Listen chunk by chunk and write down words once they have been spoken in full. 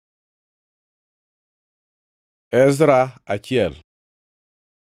Ezra achiel.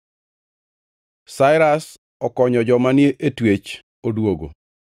 Sairas okonyo joma ni e twech odwogo.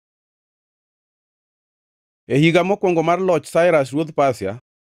 E higa mokwongo mar loch Sairas ruodh Pasia,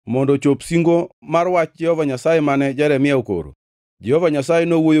 mondo ochop singo mar wach Jehova Nyasaye mane Jeremia okoro, Jehova Nyasaye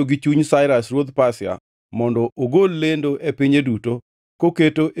nowuoyo gi chuny Sairas ruodh Pasia mondo ogol lendo e pinye duto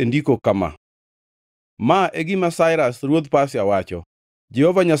koketo e ndiko kama: Ma e gima Sairas ruodh Pasia wacho: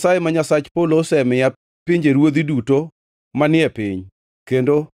 Jehova Nyasaye ma Nyasach polo osemiya pinjeruodhi duto manie piny,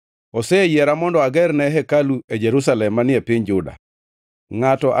 kendo oseyiera mondo agerne hekalu e Jerusalem manie piny Juda.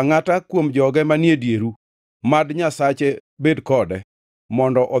 Ng'ato ang'ata kuom joge manie dieru mad Nyasache bed kode,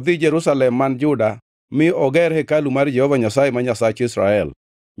 mondo odhi Jerusalem man Juda mi oger hekalu mar Jehova Nyasaye ma Nyasach Israel,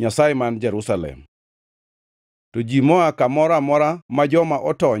 Nyasaye man Jerusalem. To ji moa kamoro amora ma joma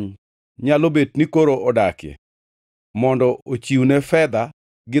otony nyalo bet ni koro odakie, mondo ochiwne fedha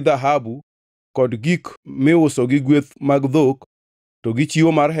gi dhahabu kod gik miuso gi gweth mag dhok to gi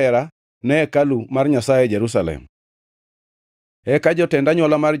chiwo mar hera ne hekalu mar Nyasaye e Jerusalem. Eka jotend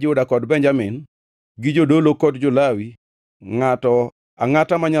anywola mar Juda kod Benjamin, gi jodolo kod jo-Lawi, ng'ato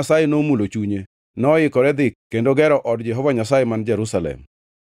ang'ata ma Nyasaye nomulo chunye, noikore dhi kendo gero od Jehova Nyasaye man Jerusalem.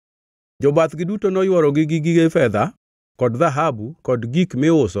 Jobathgi duto noyworogi gi gige fedha kod dhahabu kod gik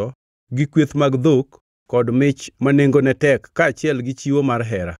miuso gi kweth mag dhok kod mich ma nengone tek kaachiel gi chiwo mar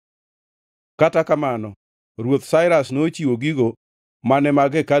hera. Kata kamano, Ruoth Sairas nochiwo gigo mane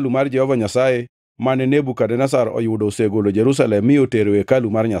mag hekalu mar Jehova Nyasaye mane Nebukadneza oyudo osegolo Jerusalem mi otero e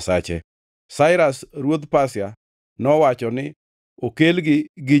hekalu mar Nyasache. Sairas ruodh Pasia nowacho ni okelgi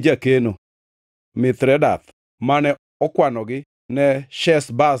gi jakeno Mithredath mane okwanogi ne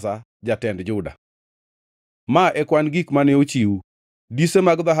Sheshbaza jatend Juda. Ma e kwan gik mane ochiw: dise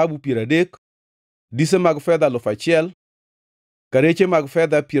mag dhahabu 30, dise mag fedha 1,000, kareche mag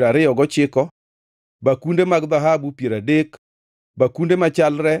fedha 29, bakunde mag dhahabu 30, bakunde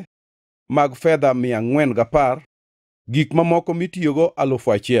machalre mag fedha 410, gik mamoko mitiyogo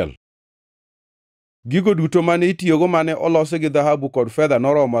 1,000. Gigo duto mane itiyogo mane olosi gi dhahabu kod fedha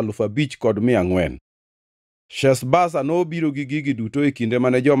noromo 5,400. Sheshbaza nobiro gi gigi duto e kinde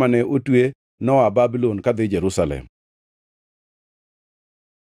mane joma ne otwe noa Babulon kadhi Jerusalem.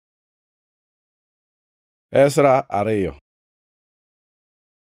 Ezra 2.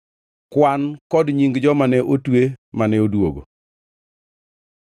 Kwan kod nying joma ne otwe mane odwogo.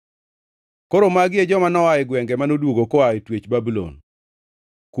 Koro magi e joma noa e gwenge manodwogo koa e twech Babulon,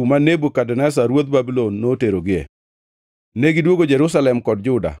 kuma Nebukadneza ruodh Babulon noterogie. Negidwogo Jerusalem kod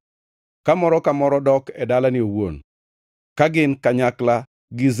Juda, ka moro ka moro dok e dalane owuon, ka gin kanyakla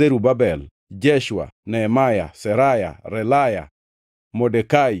gi Zerubabel, Jeshua, Nehemia, Seraya, Relaya,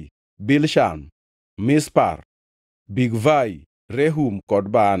 Modekai, Bilshan, Mispar, Bigvai, Rehum kod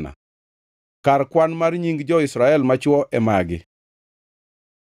Baana. Kar kwan mar nying jo-Israel machwo e magi: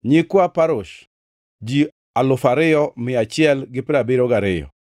 Nyikwa Parosh, ji 2,172.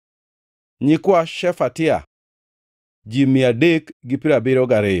 Nyikwa Shefatia, ji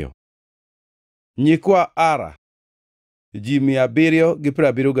 372. Nyikwa Ara, ji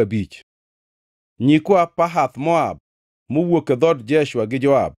 775. Nyikwa Pahath Moab mowuok e dhood Jeshua gi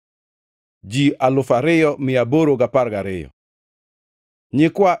Joab, ji 2,812.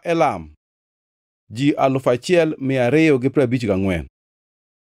 Nyikwa Elam, ji 1,254.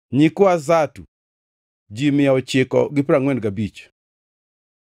 Nyikwa Zatu, ji 945.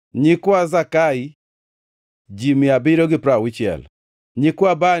 Nyikwa Zakai, ji 760.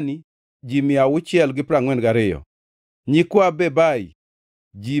 Nyikwa Bani, ji 642. Nyikwa Bebai,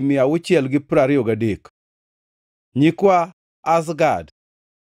 ji 623. Nyikwa Azgad,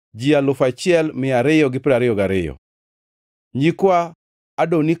 ji 1,222. Nyikwa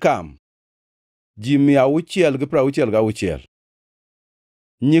Adonikam, ji 666.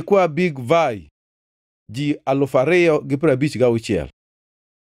 Nyikwa Bigvai, ji 2,056.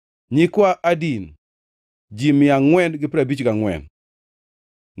 Nyikwa Adin, ji 454.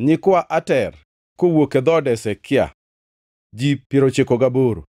 Nyikwa Ater kowuok e dhood Hezekia, ji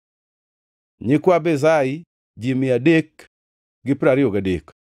 98. Nyikwa Bezai, ji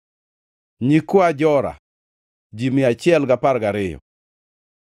 323. Nyikwa Jora, ji 112.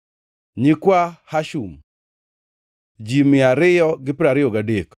 Nyikwa Hashum, ji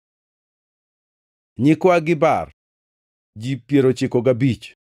 223. Nyikwa Gibar, ji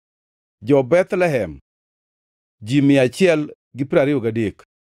 95. Jo-Bethlehem, ji 123.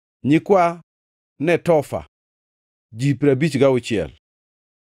 Nyikwa Netofa, ji 56.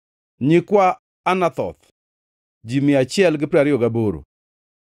 Nyikwa Anathoth, ji 128.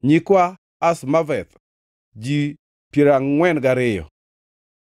 Nyikwa Azmaveth, ji 42.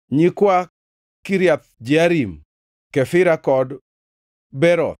 Nyikwa Kiriath Jearim, Kefira kod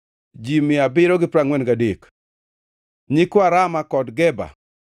Beroth, ji mia abiriyo gi piero ang'wen gadek. Nyikwa Rama kod Geba,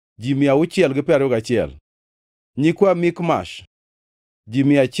 ji mia auchiel gi piero ariyo gachiel. Nyikwa Mikmash, ji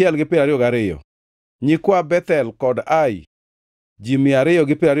mia achiel gi piero ariyo gariyo. Nyikwa Bethel kod Ai, ji mia ariyo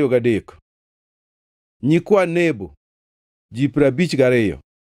gi piero ariyo gadek. Nyikwa Nebo, ji piero abich gariyo.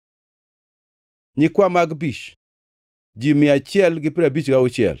 Nyikwa Magbish, ji mia achiel gi piero abich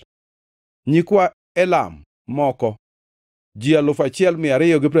gauchiel. Nyikwa Elam moko, ji alufu achiel mia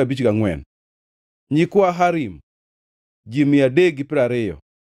ariyo gi piero abich gang'wen. Nyikwa Harim, ji mia adek gi piero ariyo.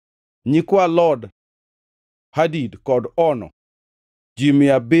 Nyikwa Lod, Hadid kod Ono, ji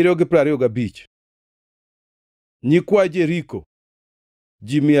mia abiriyo gi piero ariyo gabich. Nyikwa Jeriko,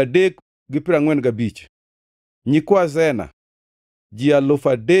 ji mia adek gi piero ang'wen gabich. Nyikwa Zena, ji alufu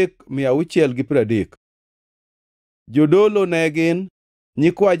adek mia auchiel gi piero adek. Jodolo ne gin: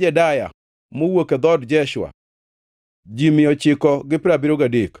 nyikwa Jedaya mowuok e dhood Jeshua, ji mia ochiko gi piero abiriyo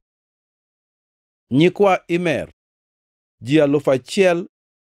gadek. Nyikwa Imer, ji alufu achiel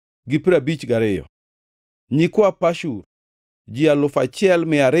gi piero abich gariyo. Nyikwa Pashur, ji alufu achiel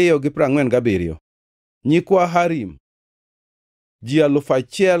mia ariyo gi piero ang'wen gabiriyo. Nyikwa Harim, ji alufu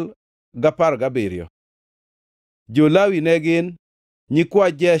achiel gapar gabiriyo. Jo-Lawi ne gin: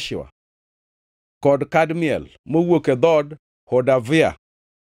 nyikwa Jeshua kod Kadmiel mowuok e dhood Hodavia,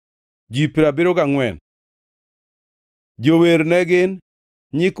 ji piero abiriyo gang'wen. Jower ne gin: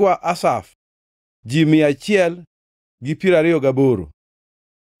 nyikwa Asaf, ji mia achiel gi piero ariyo gaboro.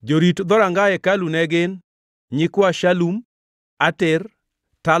 Jorit dhoranga hekalu ne gin: nyikwa Shalum, Ater,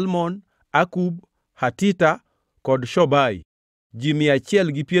 Talmon, Akub, Hatita kod Shobai, ji mia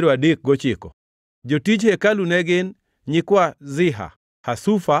achiel gi piero adek gochiko. Jotij hekalu ne gin: nyikwa Ziha,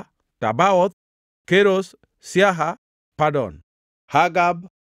 Hasufa, Tabaoth, Keros, Siaha, Padon, Hagab,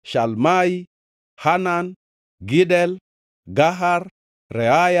 Shalmai, Hanan, Gidel, Gahar,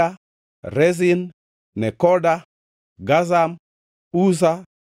 Reaya, Rezin, Nekoda, Gazam, Uza,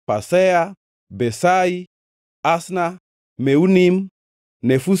 Pasea, Besai, Asna, Meunim,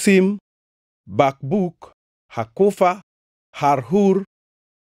 Nefusim, Bakbuk, Hakufa, Harhur,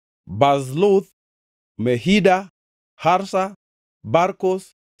 Bazluth, Mehida, Harsa,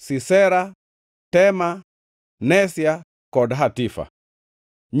 Barkos, Sisera, Tema, Nesia kod Hatifa.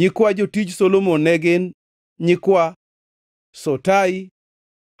 Nyikwa jotij Solomon ne gin: nyikwa Sotai,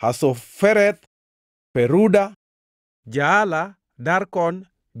 Hasofereth, Peruda, Jaala, Darkon,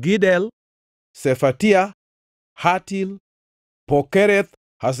 Gidel, Sefatia, Hatil, Pokereth,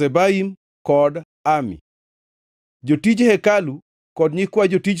 Hazebaim kod Ami. Jotij hekalu kod nyikwa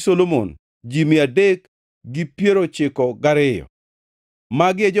jotij Solomon, ji mia adek gi piero ochiko gariyo.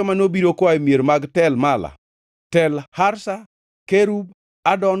 Magi e joma nobiro koa e mier mag Tel Mala, Tel Harsha, Kerub,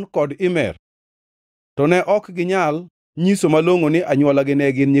 Adon kod Imer, to ne ok ginyal nyiso malong'o ni anywolagi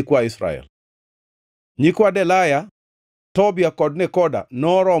ne gin nyikwa Israel. Nyikwa Delaya, Tobia kod Nekoda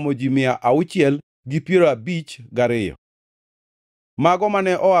noromo ji mia auchiel gi piero abich gariyo. Mago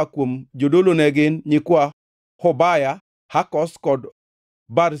mane oa kuom jodolo ne gin: nyikwa Hobaya, Hakos kod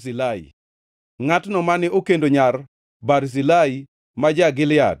Barzilai. Ng'atno mane okendo nyar Barzilai ma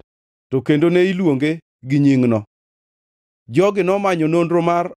ja-Gilead, to kendo ne iluonge gi nyingno. Jogi nomanyo nonro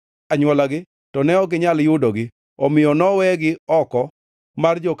mar anywolagi, to ne ok ginyal yudogi, omiyo nowegi oko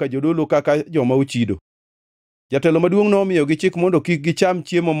mar joka jodolo kaka joma ochido. Jatelo maduongʼ nomiyogi chik mondo kik gicham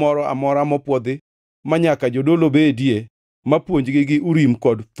chiemo moro amora mopwodhi manyaka jodolo bedie mapuonjgi gi Urim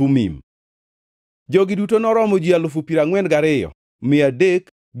kod Thumim. Jogi duto noromo ji alufu piero ang'wen gariyo, mia adek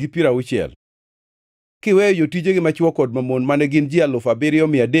gi piero auchiel, kiweyo jotijegi machwo kod mamon mane gin ji alufu abiriyo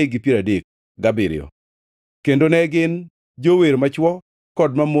mia adek gi piero adek gabiriyo, kendo ne gin jower machwo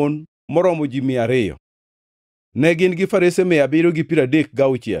kod mamon moromo ji mia ariyo. Ne gin gi farese mia abiriyo gi piero adek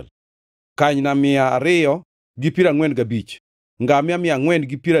gauchiel, kanyna mia ariyo gi piero ang'wen gabich, ngamia mia ang'wen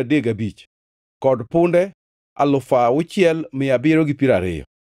gi piero adek gabich kod punde alufu auchiel mia abiriyo gi piero ariyo.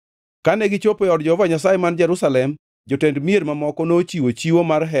 Kane gichopo e od Jehova Nyasaye man Jerusalem, jotend mier mamoko nochiwo chiwo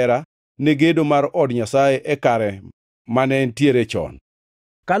mar hera ne gedo mar od Nyasaye e kare mane entiere chon.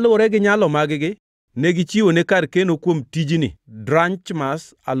 Kaluwore gi nyalo mag-gi, negichiwone kar keno kuom tijni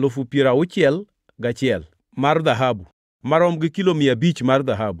drachmas alufu piero auchiel gachiel mar dhahabu, marom gi kilo mia abich mar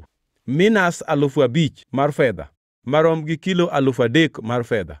dhahabu, minas alufu abich mar fedha, marom gi kilo alufu adek mar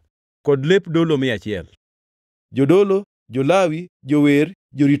fedha, kod lep dolo 100. Jodolo, jo-Lawi, jower,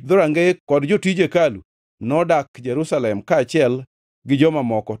 jorit dhorangeye kod jotij hekalu nodak Jerusalem kaachiel gi joma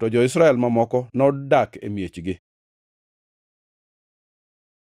moko, to jo-Israel mamoko nodak e miechgi.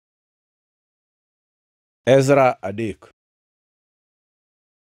 Ezra adek.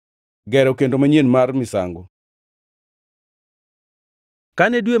 gero kendo manyien mar misango.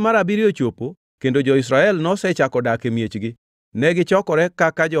 Kane dwe mar abiriyo ochopo kendo jo-Israel nosechako dak e miechgi, negichokore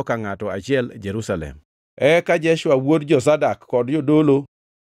kaka joka ng'ato achiel Jerusalem. Eka Jeshua wuod Jozadak kod jodolo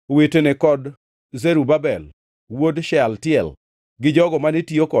wetene kod Zerubabel wuod Shealtiel gi jogo mane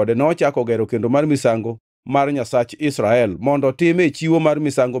tiyo kode nochako gero kendo mar misango mar Nyasach Israel mondo time chiwo mar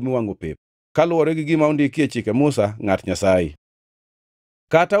misango miwang'o pep, kaluwore gi gima ondiki e Chike Musa ng'at Nyasaye.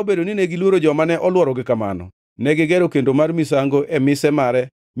 Kata obedo ni negiluoro joma ne olworogi kamano, negigero kendo mar misango e mise mare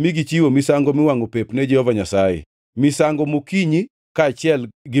mi gichiwo misango miwang'o pep ne Jehova Nyasaye, misango mokinyi kaachiel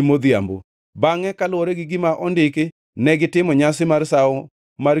gi modhiambo. Bang'e kaluwore gi gima ondiki, negitimo nyasi mar Sawo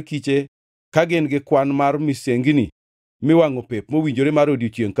mar Kiche ka gin gi kwan mar misengini miwang'o pep mowinjore mar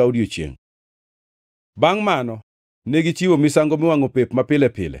odiechiengʼ ka odiechiengʼ. Bangʼ mano negichiwo misango miwang'o pep mapile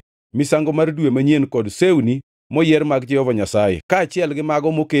pile, misango mar dwe manyien kod sewni moyier mag Jehova Nyasaye, kaachiel gi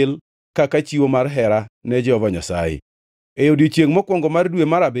mago mokel kaka chiwo mar hera ne Jehova Nyasaye. E odiechiengʼ mokwongo mar dwe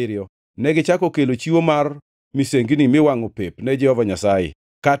mar abiriyo negichako kelo chiwo mar misengini miwang'o pep ne Jehova Nyasaye,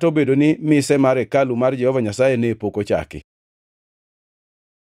 kata obedo ni mise mar hekalu mar Jehova Nyasaye ne pok ochaki.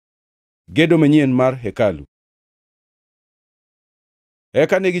 Gedo manyien mar hekalu.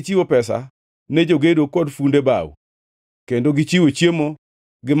 Eka negichiwo pesa ne jogedo kod funde bao, kendo gichiwo chiemo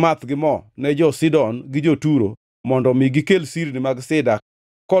gi math gi mo ne jo-Sidon gi jo-Turo mondo mi gikel sirni mag sida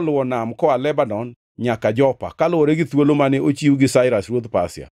koluwo nam koa Lebanon nyaka Jopa, kaluwore gi thuolo mane ochiw gi Sairas ruodh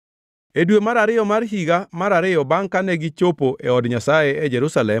Pasia. E dwe mar ariyo mar higa mar ariyo bangʼ kane gichopo e od Nyasaye e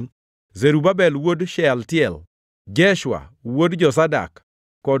Jerusalem, Zerubabel wuod Shealtiel, Jeshua wuod Jozadak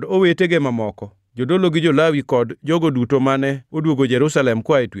kod owetege mamoko, jodolo gi jo-Lawi kod jogo duto mane odwogo Jerusalem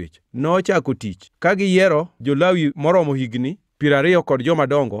koa e twech, nochako tich ka giyiero jo-Lawi moromo higni 20 kod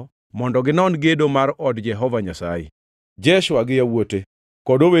jomadongo mondo ginon gedo mar od Jehova Nyasaye. Jeshua gi yawuote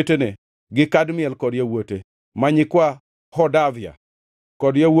kod owetene gi Kadmiel kod yawuote, ma nyikwa Hodavia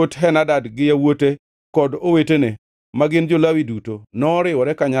kod yawuot Henadad gi yawuote kod owetene, ma gin jo-Lawi duto,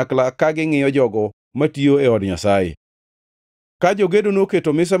 noriwore kanyakla ka ging'iyo jogo matiyo e od Nyasaye. Ka jogedo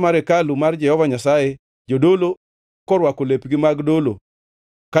noketo mise mar hekalu mar Jehova Nyasaye, jodolo korwako lepgi mag dolo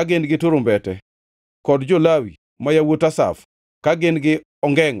ka gin gi turumbete, kod jo-Lawi ma yawuot Asaf ka gin gi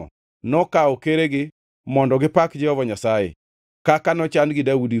ongeng'o, nokawo keregi mondo gipak Jehova Nyasaye, kaka nochan gi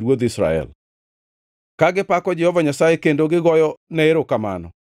Daudi ruodh Israel. Ka gipako Jehova Nyasaye kendo gigoyo ne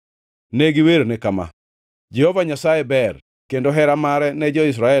erokamano, ne giwerne kama: Jehova Nyasaye ber, kendo hera mare ne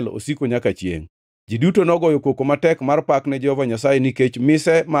jo-Israel osiko nyaka chiengʼ. Ji duto nogoyo koko matek mar pak ne Jehova Nyasaye nikech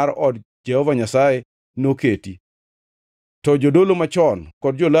mise mar od Jehova Nyasaye noketi. To jodolo machon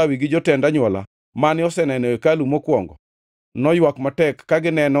kod jo-Lawi gi jotend anywola mane oseneno hekalu mokwongo noywak matek ka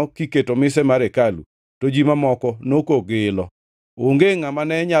gineno kiketo mise mar hekalu, to ji mamoko nokok gi ilo. Onge ng'ama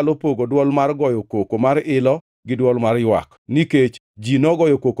ne nyalo pogo dwol mar goyo koko mar ilo gi dwol mar ywak, nikech ji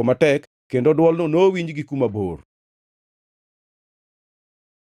nogoyo koko matek kendo dwolno nowinj gi kuma bor.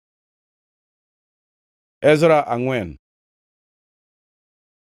 Ezra 4.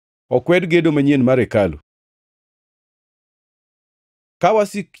 Okwed gedo manyien mar hekalu. Ka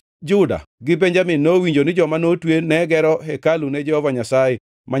wasik Juda gi Benjamin nowinjo ni joma notwe ne gero hekalu ne Jehova Nyasaye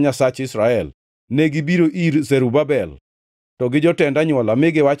ma Nyasach Israel, negibiro ir Zerubabel to gi jotend anywola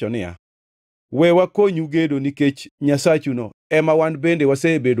mi giwacho niya, “We wakonyu gedo nikech Nyasachuno ema wan bende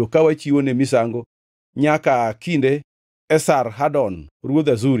wasebedo ka wachiwone misango nyaka aa kinde Esar-Hadon ruodh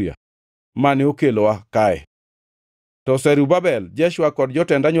Asuria mane okelowa kae.” To Zerubabel, Jeshua kod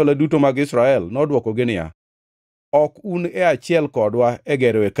jotend anywola duto mag Israel nodwokogi niya, “Ok un e achiel kodwa e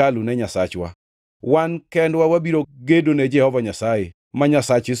gero hekalu ne Nyasachwa. Wan kendwa wabiro gedo ne Jehova Nyasaye, ma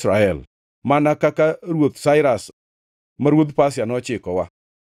Nyasach Israel, mana kaka Ruoth Sairas ma ruodh Pasia nochikowa.”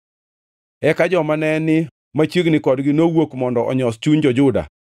 Eka joma ne ni machiegni kodgi nowuok mondo onyos chuny jo-Juda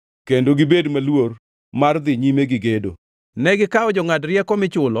kendo gibed maluor mar dhi nyime gi gedo. Negikawo jong'ad rieko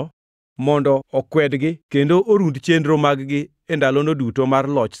michulo mondo okwedgi kendo orund chenro mag-gi e ndalono duto mar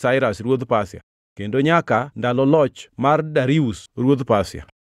loch Sairas ruodh Pasia kendo nyaka ndalo loch mar Darius ruodh Pasia.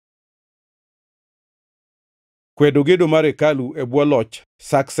 Kwedo gedo mar hekalu e bwo loch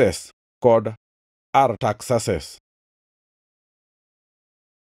Sakses kod Artaksases.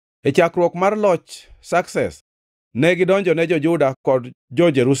 E chakruok mar loch Sakses, negidonjone jo-Juda kod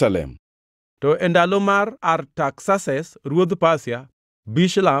jo-Jerusalem. To e ndalo mar Artaksases ruodh Pasia,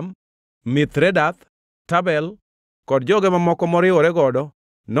 Bishlam, Mithredath, Tabel kod joge mamoko moriwore godo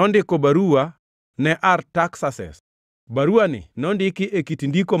nondiko baruwa ne Artaksases. Baruwani nondiki e kit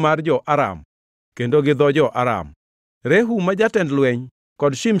ndiko mar jo-Aram kendo gi dho jo-Aram. Rehu ma jatend lweny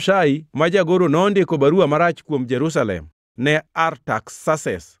kod Shimshai ma jagoro nondiko baruwa marach kuom Jerusalem ne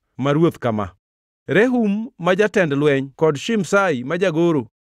Artaksases ma ruoth kama: Rehum ma jatend lweny kod Shimshai ma jagoro,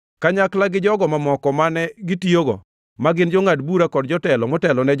 kanyakla gi jogo mamoko mane gitiyogo, ma gin jong'ad bura kod jotelo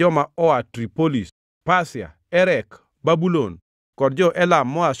motelo ne joma oa Tripolis, Pasia, Erek, Babulon kod jo-Elam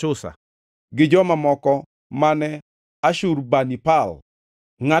moa Susa, gi joma moko mane Ashurbanipal,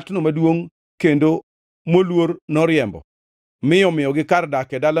 ng'atno maduongʼ kendo moluor noriembo, mi omiyogi kar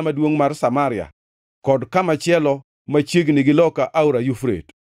dak e dala maduongʼ mar Samaria kod kamachielo machiegni gi loka Aora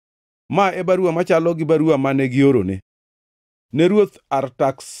Yufrate. Ma e baruwa machalo gi baruwa mane giorone. Ne Ruoth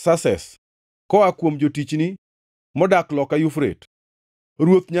Artaksases, koa kuom jotichni modak loka Yufrate: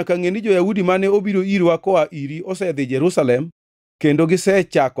 Ruoth nyaka ng'e ni jo-Yahudi mane obiro irwa koa iri osedhi Jerusalem kendo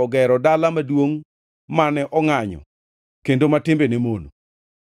gisechako gero dala maduongʼ mane ong'anyo kendo ma timbene mono.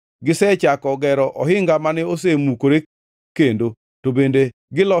 Gisechako gero ohinga mane osemukore kendo, to bende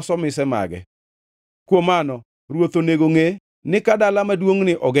giloso mise mage. Kuom mano, ruoth onego ng'e ni ka dala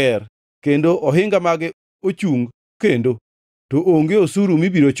maduong'ni oger kendo ohinga mage ochung kendo, to onge osuru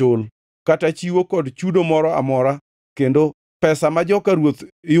mibiro chul, kata chiwo kod chudo moro amora, kendo pesa ma joka ruoth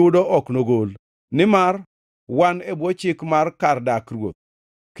yudo ok nogol, nimar wan e bwo chik mar kar dak ruoth,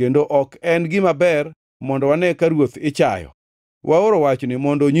 kendo ok en gima ber mondo wane ka ruoth ichayo. Waoro wachni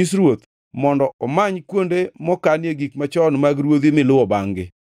mondo onyis ruoth mondo omany kuonde mokanie gik machon mag ruodhi miluwo bangʼ-gi.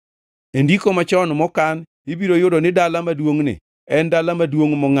 E ndiko machon mokan ibiro yudo ni dala maduong'ni en dala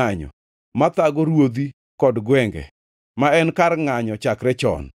maduongʼ mong'anyo, mathago ruodhi kod gwenge, ma en kar ng'anyo chakre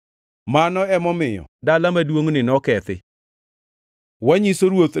chon. Mano emomiyo dala maduong'ni nokethi. Wanyiso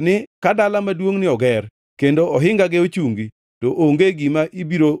ruoth ni ka dala maduong'ni oger kendo ohingage ochungi, to onge gima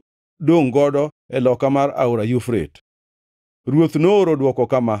ibiro dongʼ godo e loka mar Aora Yufrate. Ruoth nooro dwoko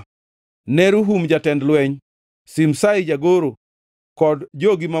kama: Ne Rehum jatend lweny, Shimshai jagoro kod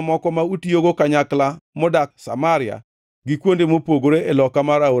jogi mamoko ma utiyogo kanyakla modak Samaria gi kuonde mopogore e loka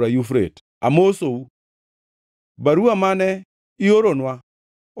mar Aora Yufrate: Amosou. Baruwa mane ioronwa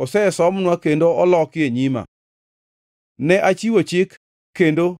osesomnwa kendo oloki e nyima. Ne achiwo chik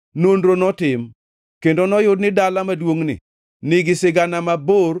kendo nonro notim, kendo noyud ni dala maduong'ni nigi sigana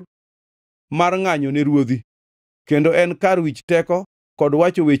mabor mar ng'anyo ne ruodhi, kendo en kar wich teko kod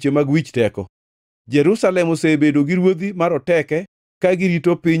wacho weche mag wich teko. Jerusalem osebedo gi ruodhi maroteke ka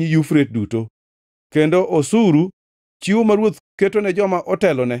girito piny Yufrate duto, kendo osuru, chiwo ma ruoth keto ne joma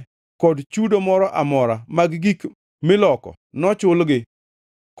otelone, kod chudo moro amora mag gik miloko nochulgi.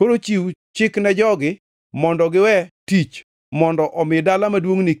 Koro chiw chik ne jogi mondo giwe tich mondo omi dala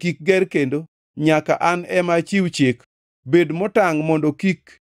maduong'ni kik ger kendo nyaka an ema achiw chik. Bed motangʼ mondo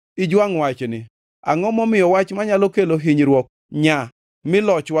kik ijwangʼ wachni. Ang'o momiyo wach manyalo kelo hinyruok mi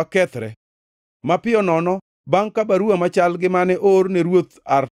lochwa kethre? Mapiyo nono bangʼ ka baruwa machal gi mane oor ne Ruoth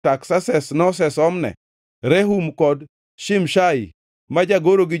Artaksases nosesomne, Rehum kod Shimshai ma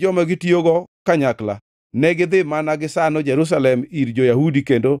jagoro gi joma gitiyogo kanyakla negidhi mana gisano Jerusalem ir jo-Yahudi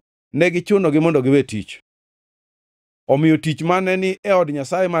kendo negichunogi mondo giwe tich. Omiyo tich mane ni e od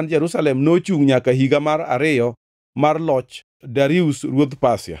Nyasaye man Jerusalem nochungʼ nyaka higa mar 2 mar loch Darius ruodh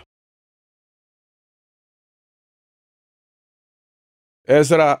Pasia.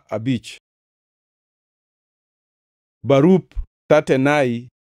 Ezra abich. Barup Tatenai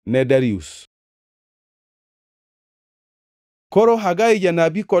ne Darius. Koro Hagai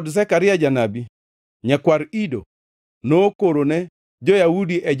janabi kod Zekaria janabi, nyakwar Ido, nokorone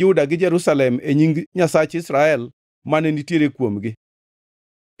jo-Yahudi e Juda gi Jerusalem e nying Nyasach Israel mane nitiere kuomgi.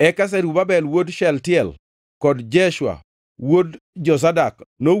 Eka Zerubabel wuod Shealtiel kod Jeshua wuod Jozadak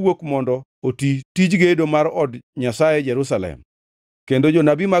nowuok mondo oti tij gedo mar od Nyasaye e Jerusalem, kendo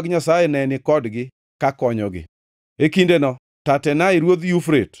jonabi mag Nyasaye ne ni kodgi kakonyogi. E kindeno Tatenai ruodh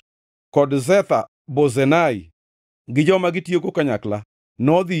Yufrate kod Shetha-Bozenai gi joma gitiyogo kanyakla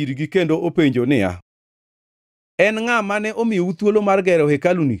nodhi irgi kendo openjo niya, “En ng'a mane omiyou thuolo mar gero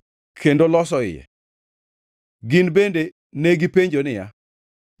hekaluni kendo loso iye?” Gin bende negipenjo niya,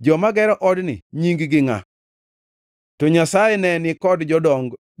 “Joma gero odni nying-gi ng'a?” To Nyasaye ne ni kod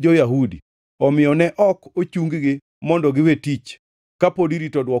jodong jo-Yahudi, omiyo ne ok ochung-gi mondo giwe tich kapod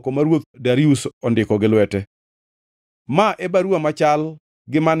irito dwoko ma ruoth Darius ondiko gi lwete. Ma e baruwa machal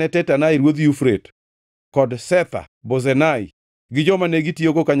gi mane Tatenai ruodh Yufrate kod Shetha-Bozenai gi joma ne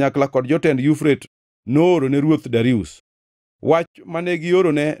gitiyogo kanyakla kod jotend Yufrate nooro ne ruoth Darius. Wach mane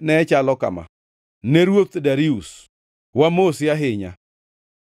giorone ne chalo kama: Ne ruoth Darius: Wamosi ahinya.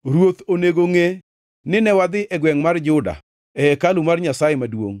 Ruoth onego ng'e ni ne wadhi e gwengʼ mar Juda, e hekalu mar Nyasaye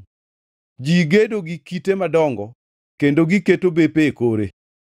maduongʼ. Ji gedo gi kite madongo kendo giketo bepe e kore.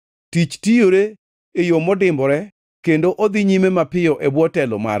 Tich tiyore e yo modimbore kendo odhi nyime mapiyo e bwo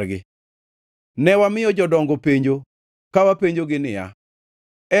telo margi. Ne wamiyo jodongo penjo ka wapenjogi niya,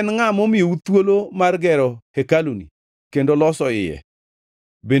 En ng'a momiyou thuolo mar gero hekaluni kendo loso iye?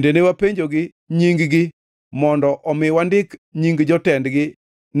 Bende ne wapenjogi nying-gi mondo omi wandik nying jotendgi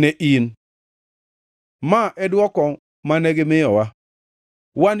ne in. Ma e dwoko mane gimiyowa: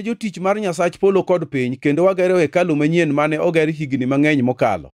 ‘Wan jotich mar Nyasach polo kod piny, kendo wagero hekalu manyien mane oger higni mang'eny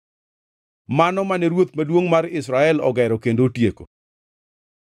mokalo, mano mane ruoth maduongʼ mar Israel ogero kendo otieko.’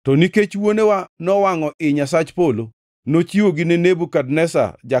 To nikech wuonewa nowang'o ii Nyasach polo, nochiwogi ne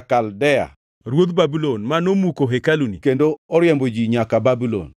Nebukadneza ja-Kaldea ruodh Babulon, ma nomuko hekaluni kendo oriembo ji nyaka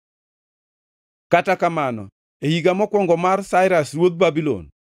Babulon. Kata kamano, e higa mokwongo mar Sairas ruodh Babulon,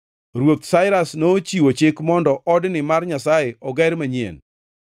 Ruoth Sairas nochiwo chik mondo odni mar Nyasaye oger manyien.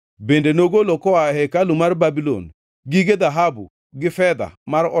 Bende nogolo koa e hekalu mar Babulon gige dhahabu gi fedha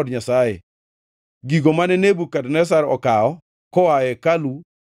mar od Nyasaye, gigo mane Nebukadneza okawo koa e hekalu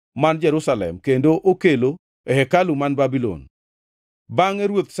man Jerusalem kendo okelo e hekalu man Babulon. Bang'e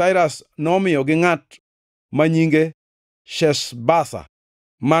Ruoth Sairas nomiyogi ng'at ma nyinge Sheshbaza,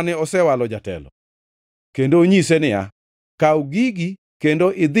 mane osewalo jatelo, kendo onyise niya, “Kaw gigi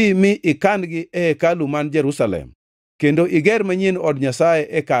kendo idhi mi ikan-gi e hekalu man Jerusalem kendo iger manyien od Nyasaye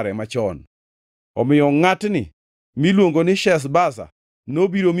e kare machon.” Omiyo ng'atni miluongo ni Sheshbaza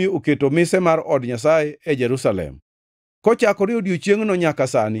nobiro mi oketo mise mar od Nyasaye e Jerusalem. Kochakore odiechieng'no nyaka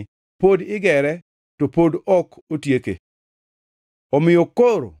sani pod igere to pod ok otieke. Omiyo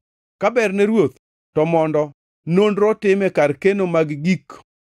koro ka berne ruoth, to mondo nonro otim e kar keno mag gik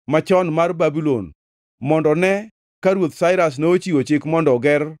machon mar Babulon, mondo ne ka Ruoth Sairas nochiwo chik mondo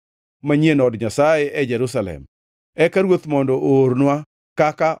oger manyien od Nyasaye e Jerusalem. Eka ruoth mondo oornwa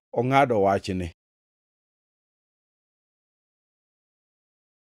kaka ong'ado wachni.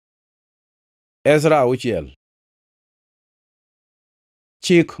 Ezra auchiel.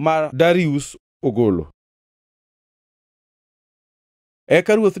 Chik ma Darius ogolo.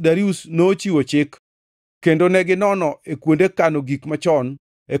 Eka ruoth Darius nochiwo chik, kendo neginono e kuonde kano gik machon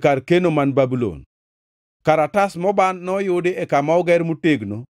e kar keno man Babulon. Karatas moban noyudi e kama oger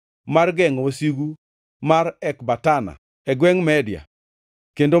motegno mar geng'o wasigu mar Ekbatana e gwengʼ Media,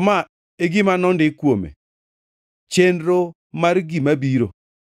 kendo ma e gima nondik kuome: Chenro mar gima biro.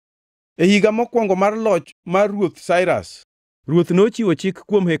 E higa mokwongo mar loch mar Ruoth Sairas, ruoth nochiwo chik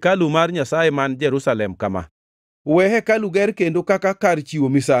kuom hekalu mar Nyasaye man Jerusalem kama: We hekalu ger kendo kaka kar chiwo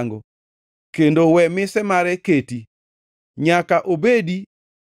misango, kendo we mise mare keti. Nyaka obedi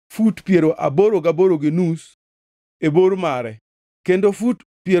fut piero aboro gaboro gi nus e bor mare, kendo fut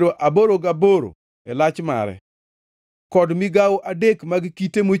piero aboro gaboro e lach mare, kod migawo adek mag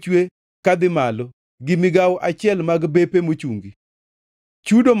kite mochwe kadhi malo, gi migawo achiel mag bepe mochungi.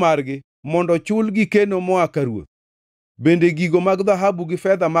 Chudo margi mondo chul gi keno moa ka ruoth. Bende gigo mag dhahabu gi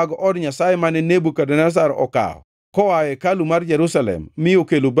fedha mag od Nyasaye mane Nebukadneza okawo koa e hekalu mar Jerusalem mi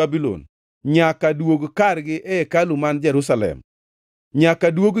okelo Babulon, nyaka duog kargi e hekalu man Jerusalem,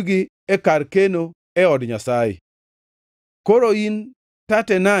 nyaka duog-gi e kar keno e od Nyasaye. Koro in,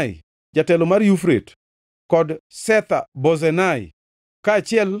 Tatenai, jatelo mar Yufrate, kod Shetha-Bozenai,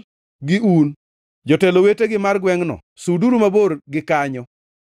 kaachiel gi un, jotelo wetegi mar gweng'no, suduru mabor gi kanyo.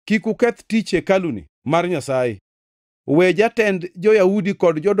 Kik uketh tich hekaluni mar Nyasaye. We jatend jo-Yahudi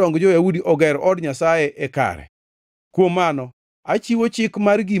kod jodong jo-Yahudi oger od Nyasaye e kare. Kuom mano, achiwo chik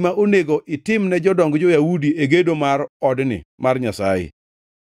mar gima onego itimne jodong jo-Yahudi e gedo mar odni mar Nyasaye.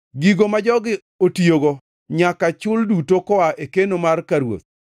 Gigo ma jogi otiyogo nyaka chul duto koa e keno mar ka ruoth,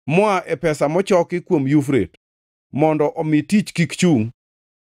 moa e pesa mochoki kuom Yufrate, mondo omi tich kik chungʼ.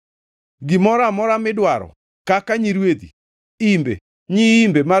 Gimoro amora midwaro kaka nyirwedhi, imbe,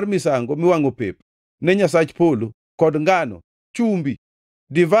 nyiimbe mar misango miwang'o pep ne Nyasach polo, kod ngano, chumbi,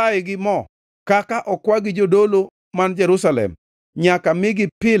 divai gi mo, kaka okwa gi jodolo man Jerusalem, nyaka migi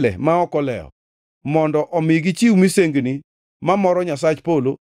pile ma ok olewo, mondo omi gichiw misengini mamoro Nyasach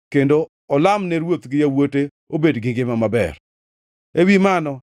polo, kendo olam ne ruoth gi yawuote obed gi ngima maber. Ewi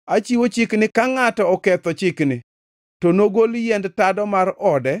mano, achiwo chik ni ka ng'ato oketho chikni, to nogol yiend tado mar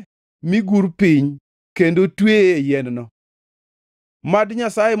ode mi gur piny kendo tweye e yien-no. Mad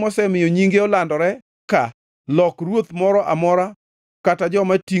Nyasaye mosemiyo nyinge olandore ka lok ruoth moro amora kata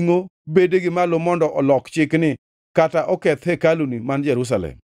joma ting'o bedegi malo mondo olok chikni kata oketh hekaluni man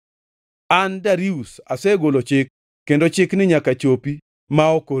Jerusalem. An Darius asegolo chik, kendo chikni nyaka chopi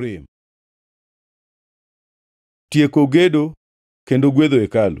ma ok orem. Tieko gedo kendo gwedho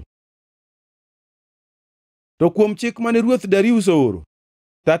hekalu. To kuom chik mane ruoth Darius ooro,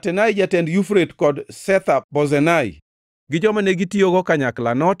 Tatenai jatend Yufrate kod Shetha-Bozenai gi joma ne gitiyogo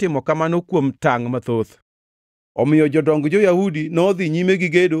kanyakla notimo kamano kuom tangʼ mathoth. Omiyo jodong jo-Yahudi nodhi nyime gi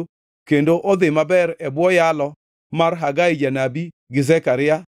gedo kendo odhi maber e bwo yalo mar Hagai janabi gi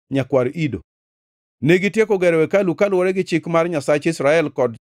Zekaria nyakwar Ido. Negitieko gero hekalu kaluwore gi chik mar Nyasach Israel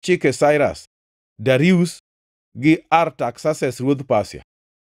kod chike Sairas, Darius gi Artaksases ruodh Pasia.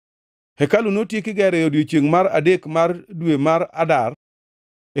 Hekalu notieki gero e odiechiengʼ mar adek mar dwe mar Adar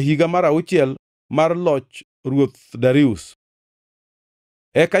e higa mar auchiel mar loch ruoth Darius.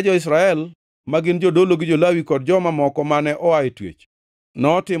 Eka jo-Israel, ma gin jodolo gi jo-Lawi kod joma moko mane oa e twech,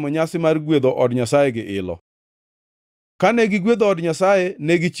 notimo nyasi mar gwedho od Nyasaye gi ilo. Kane gigwedho od Nyasaye,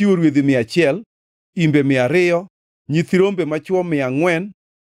 negichiwo rwedhi 100, imbe 200, nyithi rombe machwo 400,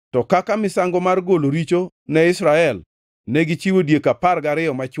 to kaka misango mar golo richo ne Israel, negichiwo diek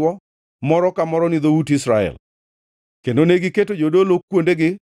 12 machwo, moro ka moro ni dhout Israel. Kendo negiketo jodolo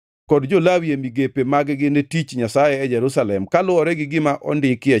kuondegi kod jo-Lawi e migepe mag-gi ne tich Nyasaye e Jerusalem kaluwore gi gima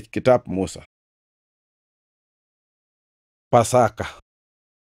ondiki e kitap Musa. Pasaka.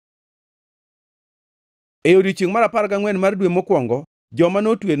 E odiechiengʼ mar 14 mar dwe mokwongo, joma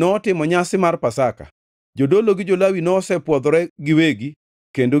notwe notimo nyasi mar Pasaka. Jodolo gi jo-Lawi nosepwodhore giwegi,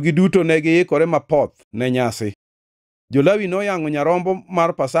 kendo giduto ne giikore mapoth ne nyasi. Jo-Lawi noyang'o nyarombo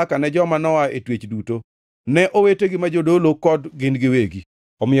mar Pasaka ne joma noa e twech duto, ne owetegi ma jodolo kod gin giwegi.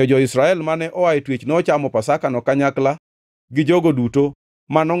 Omiyo jo-Israel mane oa e twech nochamo Pasakano kanyakla gi jogo duto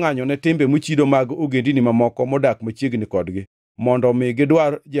manong'anyone timbe mochido mag ogendini mamoko modak machiegni kodgi, mondo omi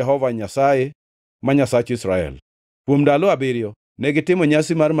gidwar Jehova Nyasaye, ma Nyasach Israel. Kuom ndalo 7 negitimo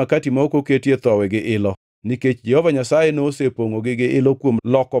nyasi mar makati ma ok oketie thowi gi ilo, nikech Jehova Nyasaye nosepong'ogi gi ilo kuom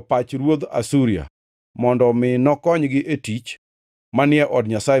loko pach ruodh Asuria, mondo omi nokonygi e tich manie od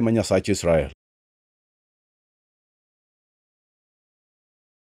Nyasaye ma Nyasach Israel.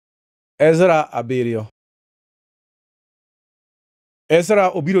 Ezra 7. Ezra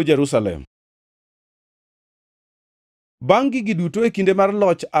obiro Jerusalem. Bangʼ gigi duto, e kinde mar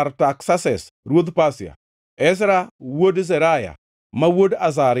loch Artaksases ruodh Pasia, Ezra wuod Seraya, ma wuod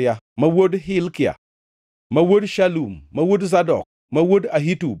Azaria, ma wuod Hilkia, ma wuod Shalum, ma wuod Zadok, ma wuod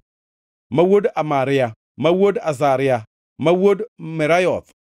Ahitub, ma wuod Amaria, ma wuod Azaria, ma wuod Merayoth,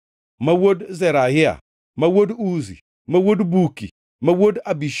 ma wuod Zerahia, ma wuod Uzi, ma wuod Buki, ma wuod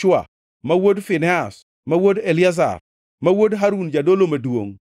Abishua, ma wuod Finehas, ma wuod Eliazar, ma wuod Harun jadolo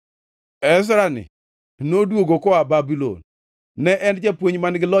maduongʼ. Ezra-ni noduogo koa Babulon. Ne en japuonj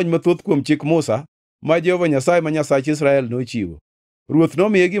man-gi lony mathoth kuom chik Musa, ma Jehova Nyasaye ma Nyasach Israel nochiwo. Ruoth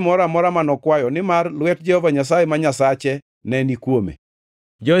nomiye gimoro amora manokwayo, nimar lwet Jehova Nyasaye ma Nyasache ne ni kuome.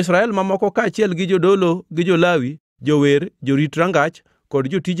 Jo-Israel mamoko kaachiel gi jodolo gi jo-Lawi, jower, jorit rangach kod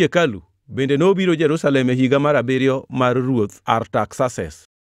jotij hekalu bende nobiro Jerusalem e higa mar 7 mar ruoth Artaksases.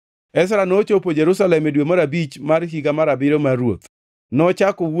 Ezra nochopo Jerusalem e dwe mar 5 mar higa mar 7 mar ruoth.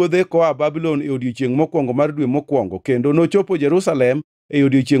 Nochako wuodhe koa Babulon e odiechiengʼ mokwongo mar dwe mokwongo, kendo nochopo Jerusalem e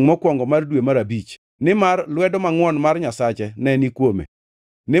odiechiengʼ mokwongo mar dwe mar 5, nimar lwedo mang'won mar Nyasache ne ni kuome.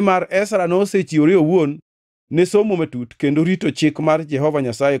 Nimar Ezra nosechiwore owuon ne somo matut kendo rito chik mar Jehova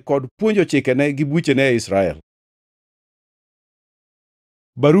Nyasaye kod puonjo chikene gi buchene e Israel.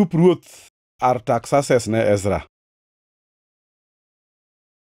 Barup ruoth Artaksases ne Ezra.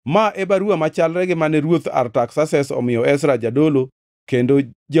 Ma e barua machalre gi mane ruoth Artaksases omiyo Ezra jadolo kendo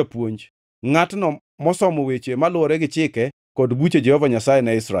japuonj, ng'atno mosomo weche maluwore gi chike kod buche Jehova Nyasaye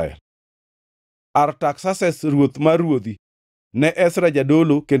ne Israel. Artaksases ruoth mar ruodhi, ne Ezra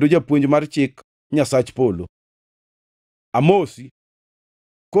jadolo kendo japuonj mar chik Nyasach polo. Amosi.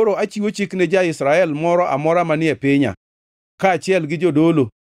 Koro achiwo chik ne ja-Israel moro amora manie pinya, kaachiel gi jodolo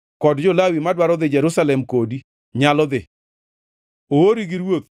kod jo-Lawi madwaro dhi Jerusalem kodi, nyalo dhi. Oori gi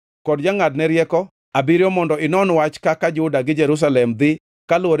ruoth kod jang'adne rieko 7 mondo inon wach kaka Juda gi Jerusalem dhi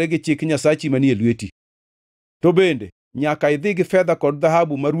kaluwore gi chik Nyasachi manie lweti. To bende nyaka idhi gi fedha kod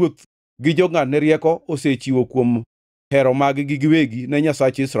dhahabu ma ruoth gi jong'adne rieko osechiwo kuom hero mag-gi giwegi ne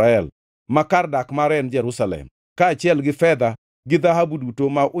Nyasach Israel, ma kar dak mare en Jerusalem, kaachiel gi fedha gi dhahabu duto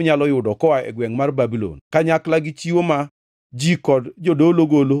ma unyalo yudo koa e gwengʼ mar Babulon, kanyakla gi chiwo ma ji kod jodolo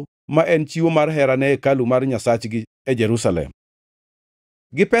golo, ma en chiwo mar hera ne hekalu mar Nyasachgi e Jerusalem.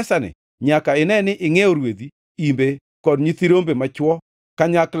 Gi pesani nyaka ine ni ing'iewo rwedhi, imbe kod nyithi rombe machwo,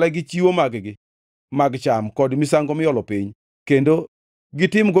 kanyakla gi chiwo mag-gi mag cham kod misango miolo piny, kendo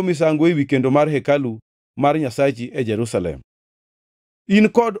gitimgo misango ewi kendo mar hekalu mar Nyasachi e Jerusalem. In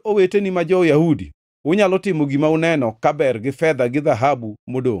kod oweteni ma jo-Yahudi unyalo timo gima uneno ka ber gi fedha gi dhahabu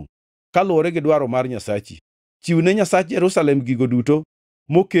modongʼ, kaluwore gi dwaro mar Nyasachi. Chiwne Nyasach Jerusalem gigo duto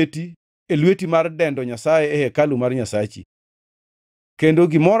moketi e lweti mar dendo Nyasaye e hekalu mar Nyasachi. Kendo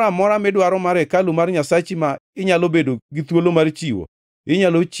gimoro amora midwaro mar hekalu mar Nyasachi ma inyalo bedo gi thuolo mar chiwo,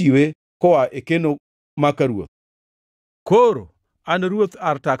 inyalo chiwe koa e keno maka ruoth. Koro an ruoth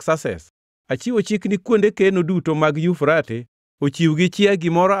Artaksases Achiwo chik ni kuonde keno duto mag Yufrate ochiw gi chia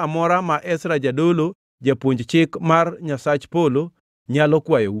gimoro amora ma Ezra jadolo, japuonj chik mar Nyasach polo, nyalo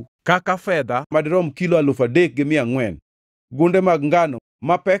kwayou, kaka fedha madirom kilo alufu adek gi mia ang'wen, gunde mag ngano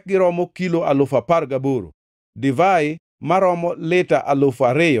ma pekgi romo kilo alufu apar gaboro, divai maromo lita alufu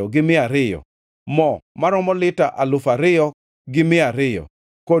ariyo gi mia ariyo, mo maromo lita alufu ariyo gi mia ariyo,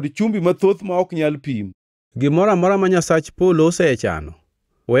 kod chumbi mathoth ma ok nyal pim. Gimoro amora ma Nyasach polo osechano,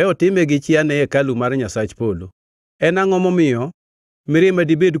 we otime gi chia ne hekalu mar Nyasach polo. En ang'o momiyo mirima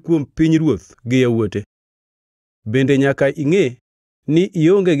dibed kuom pinyruoth gi yawuote? Bende nyaka ing'e ni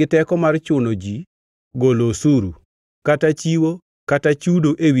ionge gi teko mar chuno ji golo osuru, kata chiwo, kata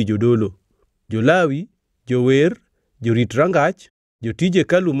chudo ewi jodolo, jo-Lawi, jower, jorit rangach, jotij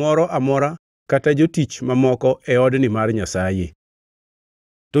hekalu moro amora kata jotich mamoko e odni mar Nyasaye.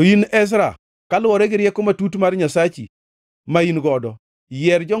 To in Ezra, kaluwore gi rieko matut mar Nyasachi ma in godo,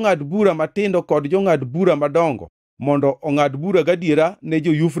 yier jong'ad bura matindo kod jong'ad bura madongo mondo ong'ad bura gadiera ne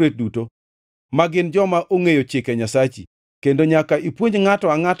jo-Yufrate duto, ma gin joma ong'eyo chike Nyasachi, kendo nyaka ipuonj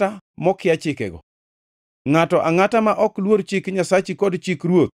ng'ato ang'ata mokia chikego. Ng'ato ang'ata ma ok luor chik Nyasachi kod chik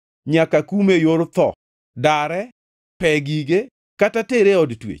ruoth nyaka kume e yor tho, dare, pe gige, kata tere e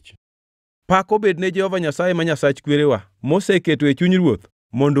od twech. Pak obed ne Jehova Nyasaye ma Nyasach kwerewa, moseketo e chuny ruoth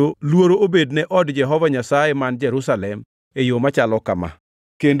mondo luoro obed ne od Jehova Nyasaye man Jerusalem e yo machalo kama,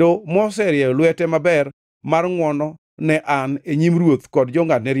 kendo moserieyo lwete maber mar ng'wono ne an e nyim ruoth kod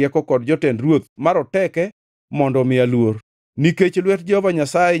jong'adne rieko kod jotend ruoth maroteke mondo omiya luor. Nikech lwet Jehova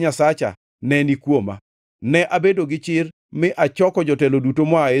Nyasaye Nyasacha ne ni kuoma, ne abedo gi chir mi achoko jotelo duto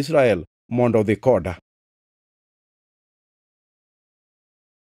moa Israel mondo odhi koda.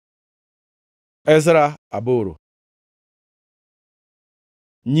 Ezra aboro.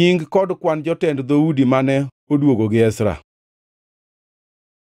 Nying kod kwan jotend dhoudi mane odwogo gi Ezra.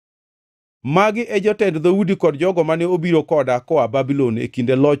 Magi e jotend dhoudi kod jogo mane obiro koda koa Babulon e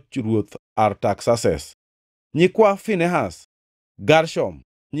kinde loch ruoth Artaksases: nyikwa Finehas, Gershom;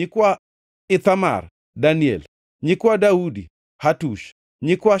 nyikwa Ithamar, Daniel; nyikwa Daudi, Hatush;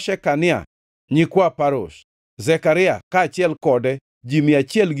 nyikwa Shekania; nyikwa Parosh, Zekaria kaachiel kode ji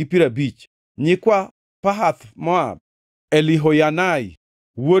 150; nyikwa Pahath-Moab, Elihoyanai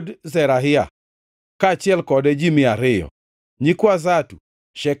wuod Zerahia kaachiel kode ji 200; nyikwa Zatu,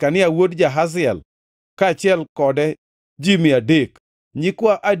 Shekania wuod Jahaziel kaachiel kode ji 300;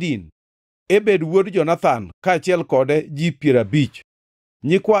 nyikwa Adin, Ebed wuod Jonathan kaachiel kode ji 50;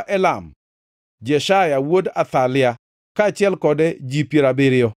 nyikwa Elam, Jeshaya wuod Athalia kaachiel kode ji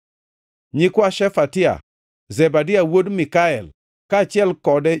 70; nyikwa Shefatia, Zebadia wuod Mikael kaachiel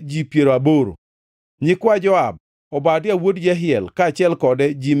kode ji 80; nyikwa Joab, Obadia wuod Jehiel kaachiel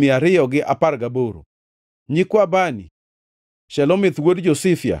kode ji 218; nyikwa Bani, Shelomith wuod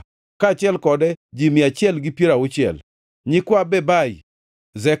Josifia kaachiel kode ji 160; nyikwa Bebai,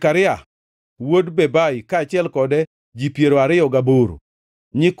 Zekaria wuod Bebai kaachiel kode ji 28;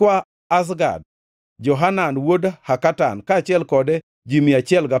 nyikwa Azgad, Johanan wuod Hakatan kaachiel kode ji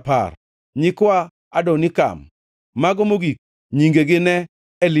 110; nyikwa Adonikam. Mago mogik, nyingegi ne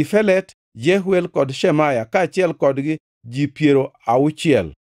Elifelet, Jeuel kod Shemaya, kaachiel kodgi ji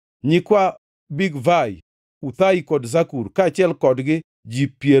 60; nyikwa Bigvai, Uthai kod Zakur, kaachiel kodgi ji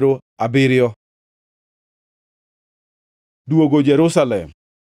 70. Duogo Jerusalem.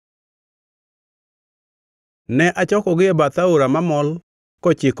 Ne achokogi e bath aora mamol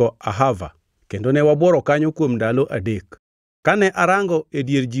kochiko Ahava, kendo ne wabuoro kanyo kuom ndalo 3. Kane arango e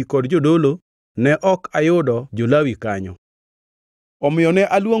dier ji kod jodolo, ne ok ayudo jo-Lawi kanyo. Omiyo ne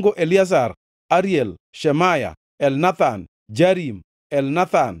aluongo Eliazar, Ariel, Shemaya, Elnathan, Jarib,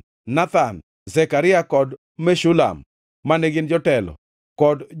 Elnathan, Nathan, Zekaria kod Meshulam, mane gin jotelo,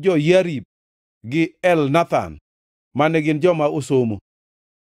 kod Joyiarib gi Elnathan, mane gin joma osomo.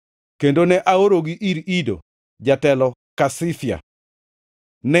 Kendo ne aorogi ir Ido, jatelo Kasifia.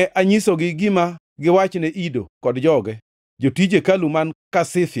 Ne anyisogi gima giwachne Ido kod joge, jotij hekalu man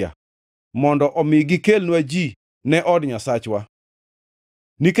Kasifia, mondo omi gikelnwa ji ne od Nyasachwa.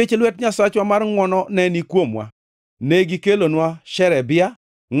 Nikech lwet Nyasachwa mar ng'wono ne ni kuomwa, ne gikelonwa Sherebia,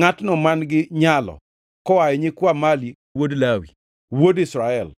 ng'atno man-gi nyalo, koa e nyikwa Mali wuod Lawi, wuod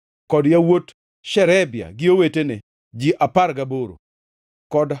Israel, kod yawuot Sherebia gi owetene, ji 18;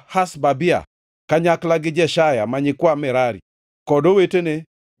 kod Hashabia, kanyakla gi Jeshaya ma nyikwa Merari, kod owetene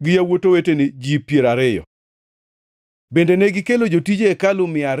gi yawuot owetene ji 20. Bende negikelo jotije hekalu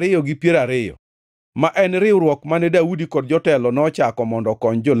 220, ma en riwruok mane Daudi kod jotelo nochako mondo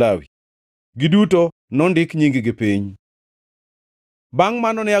okony jo-Lawi. Giduto nondik nying-gi piny. Bangʼ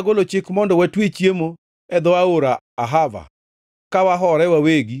mano ne agolo chik mondo watwe chiemo e dho aora Ahava, ka wahore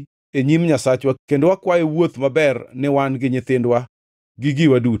wawegi e nyim Nyasachwa kendo wakwayo wuoth maber ni wan gi nyithindwa gi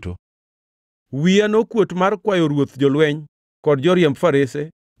giwa duto.” Wiya nokuot mar kwayo ruoth jolweny kod joriemb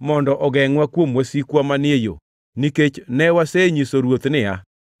farese mondo ogeng'wa kuom wasikwa manie yo, nikech ne wasenyiso ruoth niya,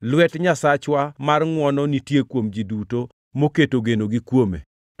 “Lwet Nyasachwa mar ng'wono nitie kuom ji duto moketo genogi kuome,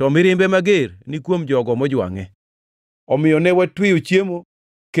 to mirimbe mager ni kuom jogo mojwang'e.” Omiyo ne watweyo chiemo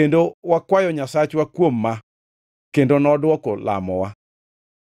kendo wakwayo Nyasachwa kuom ma, kendo nodwoko lamowa.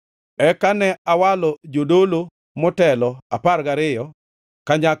 Eka ne awalo jodolo motelo 12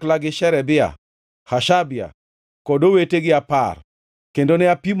 kanyakla gi Sherebia, Hashabia kod owetegi 10, kendo ne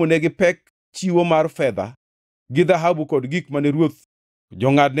apimonegi pek chiwo mar fedha gi dhahabu kod gik mane ruoth,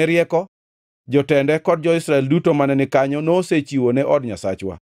 jong'adne rieko, jotende kod jo-Israel duto mane ni kanyo nosechiwo ne od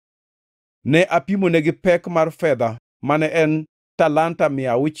Nyasachwa. Ne apimonegi pek mar fedha mane en talanta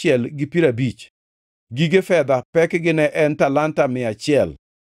 650, gige fedha pekgi ne en talanta 100,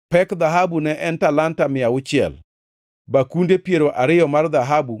 pek dhahabu ne en talanta 600, bakunde 20 mar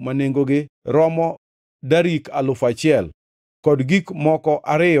dhahabu ma nengogi romo darik 1,000, kod gik moko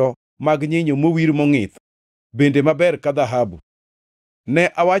ariyo mag nyinyo mowir mong'ith, bende maber ka dhahabu. Ne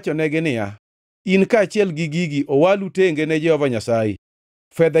awachonegi niya, “In kaachiel gi gigi owalu tenge ne Jehova Nyasaye.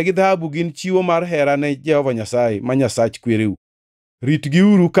 Fedha gi dhahabu gin chiwo mar hera ne Jehova Nyasaye, ma Nyasach kwereu.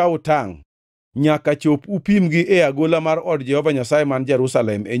 Ritgiuru ka utangʼ nyaka chop upimgi e agola mar od Jehova Nyasaye man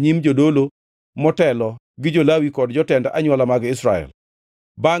Jerusalem e nyim jodolo motelo gi jo-Lawi kod jotend anywola mag Israel.”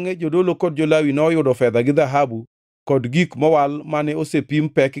 Bang'e jodolo kod jo-Lawi noyudo fedha gi dhahabu kod gik mowal mane osepim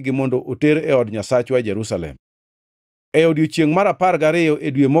pekgi mondo oter e od Nyasachwa e Jerusalem. E odiechiengʼ mar 12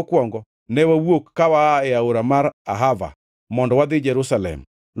 e dwe mokwongo ne wawuok ka waa e aora mar Ahava mondo wadhi Jerusalem.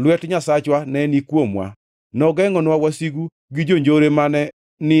 Lwet Nyasachwa ne ni kuomwa, nogeng'onwa wasigu gi jonjore mane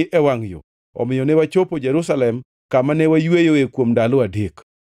ni e wangʼ yo, omiyo ne wachopo Jerusalem kama ne wayweyoe kuom ndalo 3.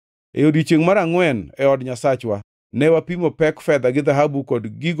 E odiechiengʼ mar 4 e od Nyasachwa ne wapimo pek fedha gi dhahabu kod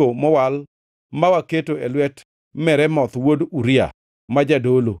gigo mowal ma waketo e lwet Meremoth wuod Uria ma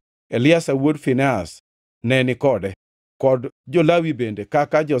jadolo, Eliazar wuod Finehas ne ni kode, kod jo-Lawi bende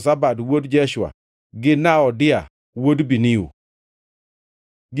kaka Jozabad wuod Jeshua gi Noadia wuod Biniu.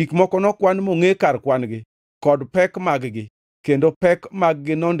 Gik moko nokwan mong'e kar kwan-gi kod pek mag-gi, kendo pek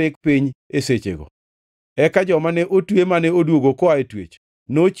mag-gi nondik piny e sechego. Eka joma ne otwe mane odwogo koa e twech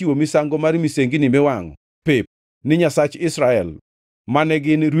nochiwo misango mar misengini miwang'o pep ni Nyasach Israel, mane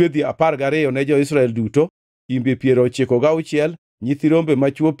gin rwedhi 12 ne jo-Israel duto, imbe 96, nyithi rombe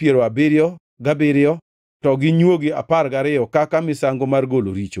machwo 77, to gi nywogi 12 kaka misango mar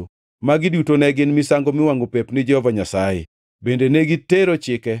golo richo. Magi duto ne gin misango miwang'o pep ni Jehova Nyasaye. Bende negitero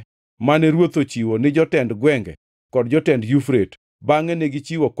chike mane ruoth ochiwo ni jotend gwenge kod jotend Yufrate. Bang'e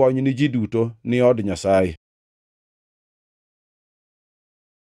negichiwo kony ni ji duto ni od Nyasaye.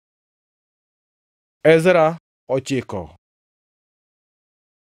 Ezra ochiko.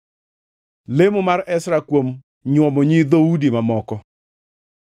 Lemo mar Ezra kuom nyuomo nyi dhoudi mamoko.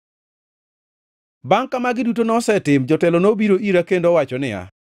 Bangʼ ka magi duto nosetim, jotelo nobiro ira kendo owacho niya,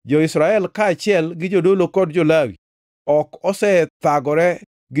 “Jo-Israel kaachiel gi jodolo kod jo-Lawi ok osethagore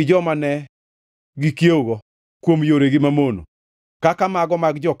gi joma ne gikiewogo kuom yoregi mamono, kaka mago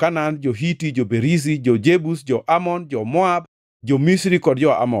mag jo-Kanaan, jo-Hiti, jo-Perizi, jo-Jebus, jo-Amon, jo-Moab, jo-Misri kod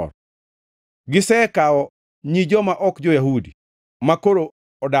jo-Amor. Gisekawo nyi joma ok jo-Yahudi makoro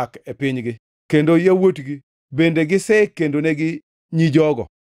odak e pinygi, kendo yawuotgi bende gisekendonegi nyi jogo.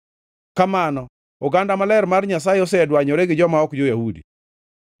 Kamano oganda maler mar Nyasaye osedwanyore gi joma ok jo-Yahudi,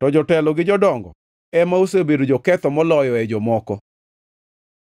 to jotelo gi jodongo ema osebedo joketho moloyoe jomoko.”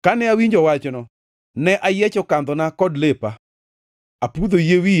 Kane awinjo wachno, ne ayiecho kandhona kod lepa, apudho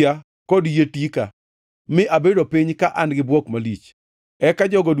yie wiya kod yie tika, mi abedo piny ka an gi bwok malich. Eka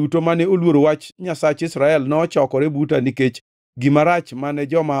jogo duto mane oluoro wach Nyasach Israel nochokore buta nikech gima rach mane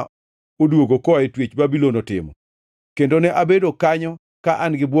joma odwogo koa e twech Babulon otimo, kendo ne abedo kanyo ka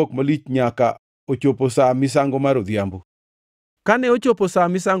an gi bwok malich nyaka ochopo sa misango mar odhiambo. Kane ochopo sa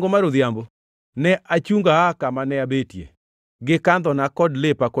misango mar odhiambo, ne achungo aa kama ne abetie, gi kandhona kod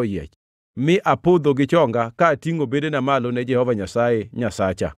lepa koyiech, mi apodho gi chonga ka ating'o bedena malo ne Jehova Nyasaye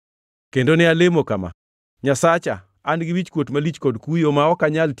Nyasacha. Kendo ne alemo kama: “Nyasacha, an gi wichkuot malich kod kuyo ma ok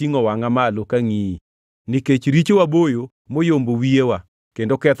anyal ting'o wang'a malo kang'iyi, nikech richowa boyo moyombo wiyewa,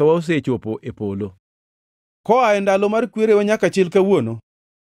 kendo kethowa osechopo e polo. Koa e ndalo mar kwerewa nyaka chil kawuono,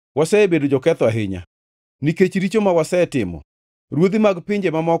 wasebedo joketho ahinya. Nikech richo ma wasetimo, ruodhi mag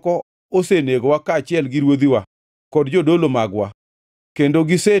pinje mamoko osenegowa kaachiel gi ruodhiwa kod jodolo magwa, kendo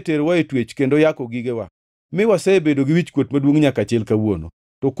giseterowa e twech kendo yako gigewa, mi wasebedo gi wichkuot maduongʼ nyaka chil kawuono.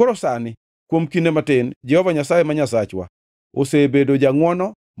 To koro sani, kuom kinde matin, Jehova Nyasaye ma Nyasachwa osebedo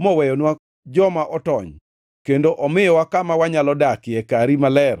jang'wono moweyonwa joma otony, kendo omiyowa kama wanyalo dakie kari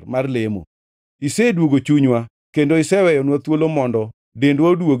maler mar lemo. Isedwogo chunywa kendo iseweyonwa thuolo mondo dendwa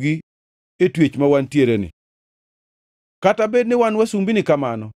oduogi e twech ma wantiereni. Kata bed ni wan wasumbini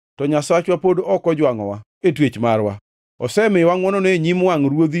kamano, to Nyasachwa pod ok ojwang'owa e twech marwa. Osemiyowa ng'wonone e nyim wangʼ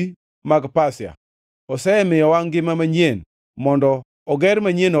ruodhi mag Pasia. Osemiyowa ngima manyien mondo oger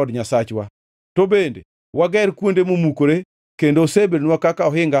manyien od Nyasachwa. To bende wager kuonde momukore kendo osebedonwa kaka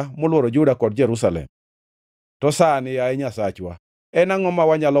ohinga molworo Juda kod Jerusalem. To sani, yaye Nyasachwa, en ang'o ma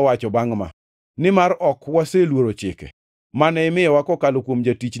wanyalo wacho bangʼ ma? Nimar ok waseluoro chike mane imiyowa kokalo kuom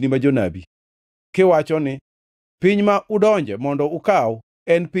jatichni ma jonabi, kiwacho ni, ‘Piny ma udonje mondo ukaw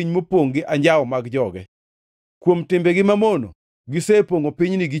en piny mopongʼ gi anjawo mag joge. Kuom timbegi mamono gisepong'o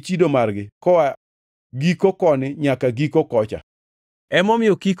pinyni gi chido margi koa giko koni nyaka giko kocha.’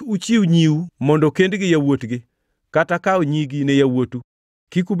 Emomiyo kik uchiw nyiu mondo kend gi yawuotgi, kata kawo nyigi ne yawuotu.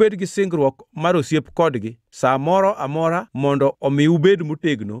 Kik ubed gi singruok mar osiep kodgi sa moro amora mondo omi ubed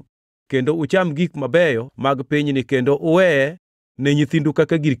motegno kendo ucham gik mabeyo mag pinyni kendo uweye ne nyithindu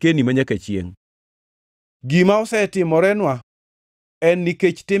kaka girkeni manyaka chiengʼ. Gima osetimorenwa en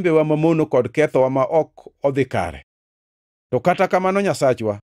nikech timbewa mamono kod kethowa ma ok odhi kare. To kata kamano,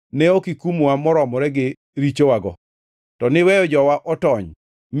 Nyasachwa, ne ok ikumowa moromore gi richowago, to niweyo jowa otony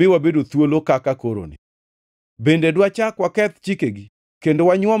mi wabedo thuolo kaka koroni. Bende dwachak waketh chikegi kendo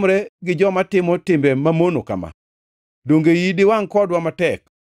wanywomre gi joma timo timbe mamono kama? Donge iyi diwangʼ kodwa matek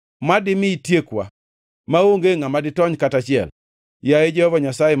ma dimi tiekwa, maonge ng'ama ditony kata achiel? Yaye Jehova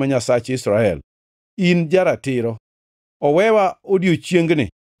Nyasaye, ma Nyasach Israel, in jaratiro, owewa odiechiengni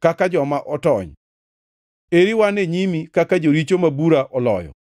kaka joma otony. Eri wan e nyimi kaka joricho ma bura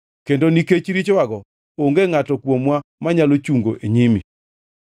oloyo, kendo nikech richowago onge ng'ato kuomwa manyalo chungo e nyimi.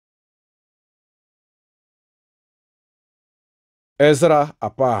 Ezra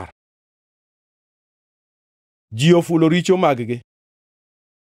 10. Ji ofulo richo mag-gi.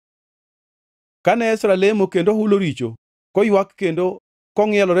 Kane Ezra lemo kendo hulo richo, koywak kendo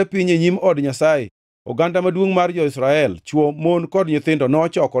kong'ielore piny e nyim od Nyasaye, oganda maduongʼ mar jo-Israel, chwo, mon kod nyithindo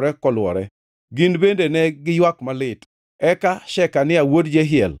nochokore kolwore. Gin bende ne giywak malit. Eka Shekania wuod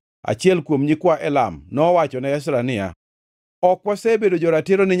Jehiel, achiel kuom nyikwa Elam, nowachone Ezra niya, “Ok wasebedo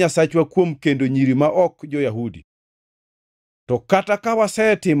joratiro ni Nyasachwa kuom kendo nyiri ma ok jo-Yahudi. To kata ka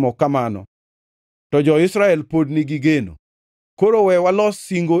wasetimo kamano, to jo-Israel pod nigi geno. Koro we walos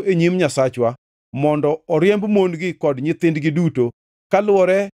singo e nyim Nyasachwa mondo oriemb mon-gi kod nyithindgi duto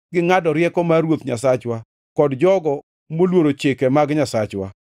kaluwore gi ng'ado rieko mar Ruoth Nyasachwa kod jogo moluoro chike mag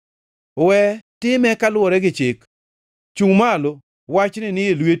Nyasachwa. We time kaluwore gi chik. Chungʼ malo, wachni ni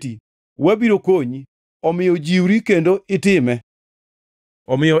e lweti. Wabiro konyi, omiyo jiwri kendo itime.”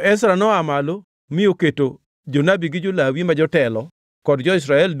 Omiyo Ezra noa malo mi oketo jonabi gi jo-Lawi ma jotelo kod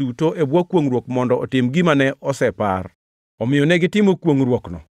jo-Israel duto e bwo kwong'ruok mondo otim gima ne osepar. Omiyo negitimo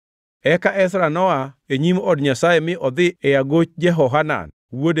kwong'ruokno. Eka Ezra noa e nyim od Nyasaye mi odhi e agoch Jehohanan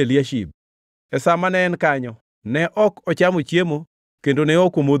wuod Eliashib. E sa mane en kanyo, ne ok ochamo chiemo kendo ne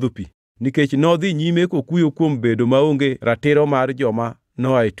ok omodho pi, nikech nodhi nyime kokuyo kuom bedo maonge ratiro mar joma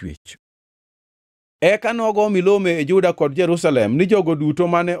noa e twech. Eka nogo milome e Juda kod Jerusalem ni jogo duto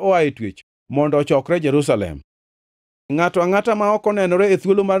mane oa e twech mondo ochokre Jerusalem. Ng'ato ang'ata ma ok onenore e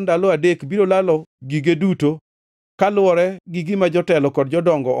thuolo mar ndalo adek biro lalo gige duto kaluwore gi gima jotelo kod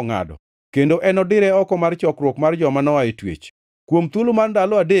jodongo ong'ado, kendo enodire oko mar chokruok mar joma noa e twech. Kuom thuolo mar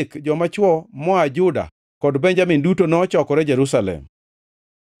ndalo adek joma chwo moa Juda kod Benjamin duto nochokore Jerusalem.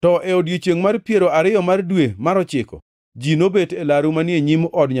 To e odiechiengʼ mar 20 mar dwe mar ochiko, ji nobet e laru manie nyim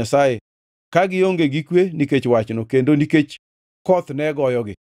od Nyasaye ka gionge gi kwe nikech wachno kendo nikech koth ne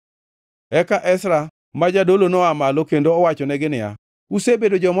goyogi. Eka Ezra ma jadolo noa malo kendo owachonegi niya,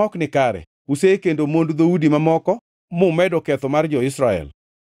 “Usebedo joma ok nikare. Usekendo mond dhoudi mamoko mumedo ketho mar jo-Israel.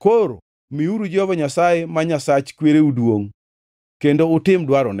 Koro miuru Jehova Nyasaye ma Nyasach kwereu duongʼ kendo utim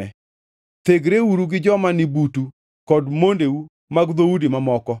dwarone. Thegreuru gi joma ni butu kod mondeu mag dhoudi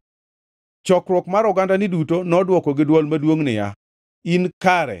mamoko.” Chokruok mar ogandani duto nodwoko gi dwol maduongʼ niya, “In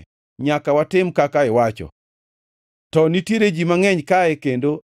kare, nyaka watim kaka iwacho. To nitiere ji mang'eny kae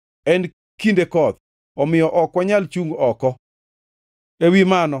kendo en kinde koth, omiyo ok wanyal chungʼ oko. Ewi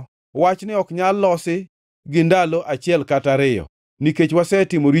mano, wachni ok nyal losi gi ndalo achiel kata ariyo, nikech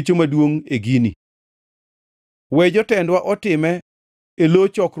wasetimo richo maduongʼ e gini. We jotendwa otime e lo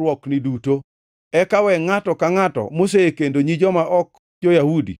chokruokni duto, eka we ng'ato ka ng'ato mosekendo nyi joma ok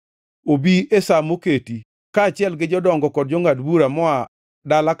jo-Yahudi obi e sa moketi, kaachiel gi jodongo kod jong'ad bura moa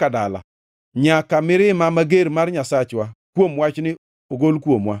dala ka dala, nyaka mirima mager mar Nyasachwa kuom wachni ogol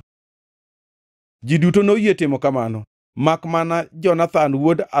kuomwa.” Ji duto noyie timo kamano. makmana Jonathan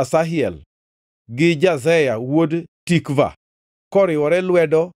wuod Asahiel gi Jazeya wuod Tikva, koriwore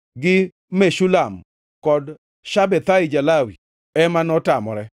lwedo gi Meshulam kod Shabethai ja-Lawi ema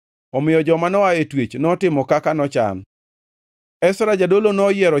notamore. Omiyo joma noa e twech notimo kaka nochan. Ezra jadolo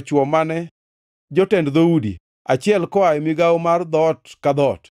noyiero chwo mane jotend dhoudi, achiel koa e migawo mar dhoot ka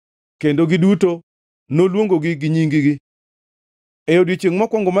dhoot, kendo giduto noluongogi gi nying-gi. E odiechiengʼ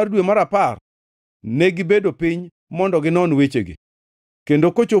mokwongo mar dwe mar apar negibedo piny mondo ginon wechegi,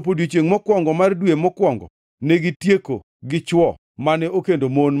 kendo kochopo odiechiengʼ mokwongo mar dwe mokwongo negitieko gi chwo mane okendo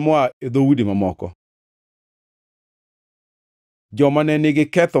mon moa e dhoudi mamoko. Joma ne nigi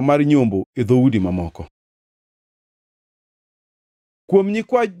ketho mar nyombo e dhoudi mamoko. Kuom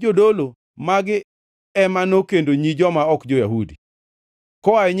nyikwa jodolo, magi ema nokendo nyi joma ok jo-Yahudi.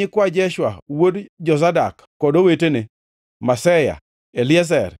 Koa e nyikwa Jeshua wuod Jozadak kod owetene, Maseya,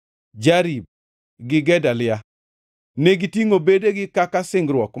 Eliezer, Jarib gi Gedalia. Negiting'o bedegi kaka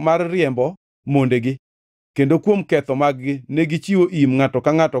singruok mar riembo mondegi, kendo kuom ketho mag-gi negichiwo im ng'ato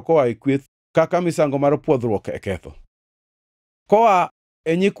ka ng'ato koa e kweth kaka misango mar pwodhruok e ketho. Koa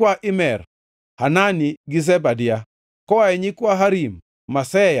e nyikwa Imer, Hanani gi Zebadia. Koa e nyikwa Harim,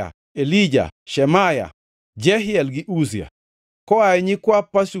 Maseya, Elija, Shemaya, Jehiel gi Uzia. Koa e nyikwa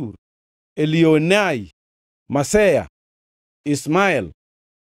Pashur, Elioenai, Maseya, Ishmael,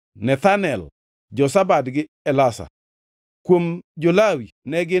 Nethanel, Jozabad gi Elasa. Kuom jo-Lawi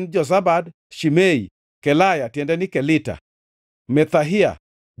ne gin Jozabad, Shimei, Kelaya (tiende ni Kelita), Methahia,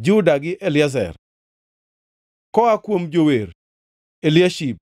 Juda gi Eliezer. Koa kuom jower,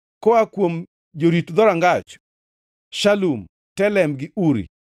 Eliashib. Koa kuom jorit dhorangach, Shalum, Telem gi Uri.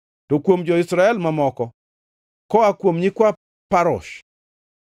 To kuom jo-Israel mamoko, koa kuom nyikwa Parosh,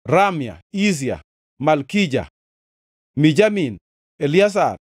 Ramia, Izia, Malkija, Mijamin,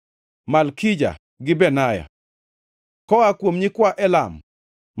 Eliazar, Malkija gi Benaya. Koa kuom nyikwa Elam,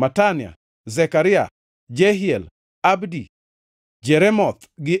 Matania, Zekaria, Jehiel, Abdi, Jeremoth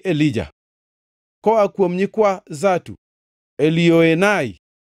gi Elija. Koa kuom nyikwa Zatu, Elioenai,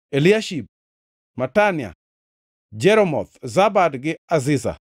 Eliashib, Matania, Jeromoth, Zabad gi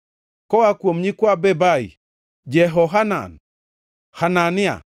Aziza. Koa kuom nyikwa Bebai, Jehohanan,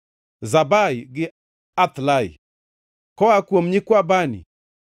 Hanania, Zabai gi Athlai. Koa kuom nyikwa Bani,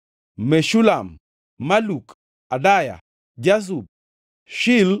 Meshulam, Maluk, Adaya, Jazub,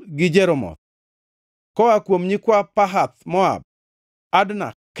 Shil gi Jeromoth. Koa kuom nyikwa Pahath Moab,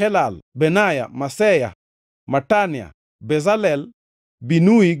 Adna, Kelal, Benaya, Maseya, Matania, Bezalel,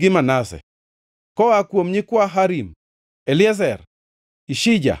 Binui gi Manase. Koa kuom nyikwa Harim, Eliezer,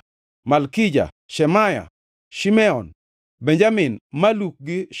 Ishija, Malkija, Shemaya, Shimeon, Benjamin, Maluk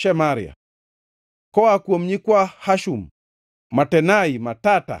gi Shemaria. Koa kuom nyikwa Hashum, Matenai,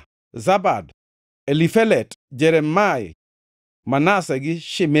 Matata, Zabad, Elifelet, Jeremai, Manase gi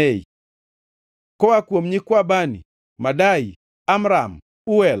Shimei. Koa kuom nyikwa Bani, Madai, Amram,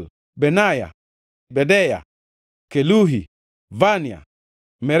 Uel, Benaya, Bedeya, Keluhi, Vania,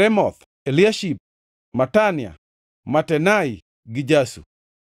 Meremoth, Eliashib, Matania, Matenai gi Jasu.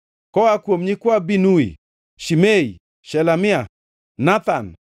 Koa kuom nyikwa Binui, Shimei, Shelemia,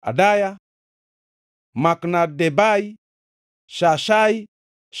 Nathan, Adaya, Maknadebai, Shashai,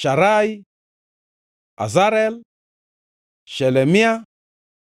 Sharai, Azarel, Shelemia,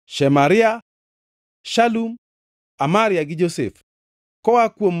 Shemaria, Shalum, Amaria gi Josef. Koa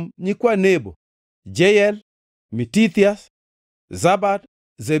kuom nyikwa Nebo, Jeyel, Mitithias, Zabad,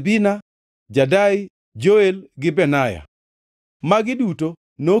 Zebina, Jadai, Joel gi Benaya. Magi duto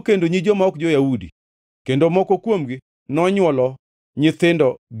nokendo nyi joma ok jo-Yahudi, kendo moko kuomgi nonywolo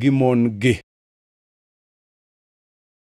nyithindo gi mon-gi.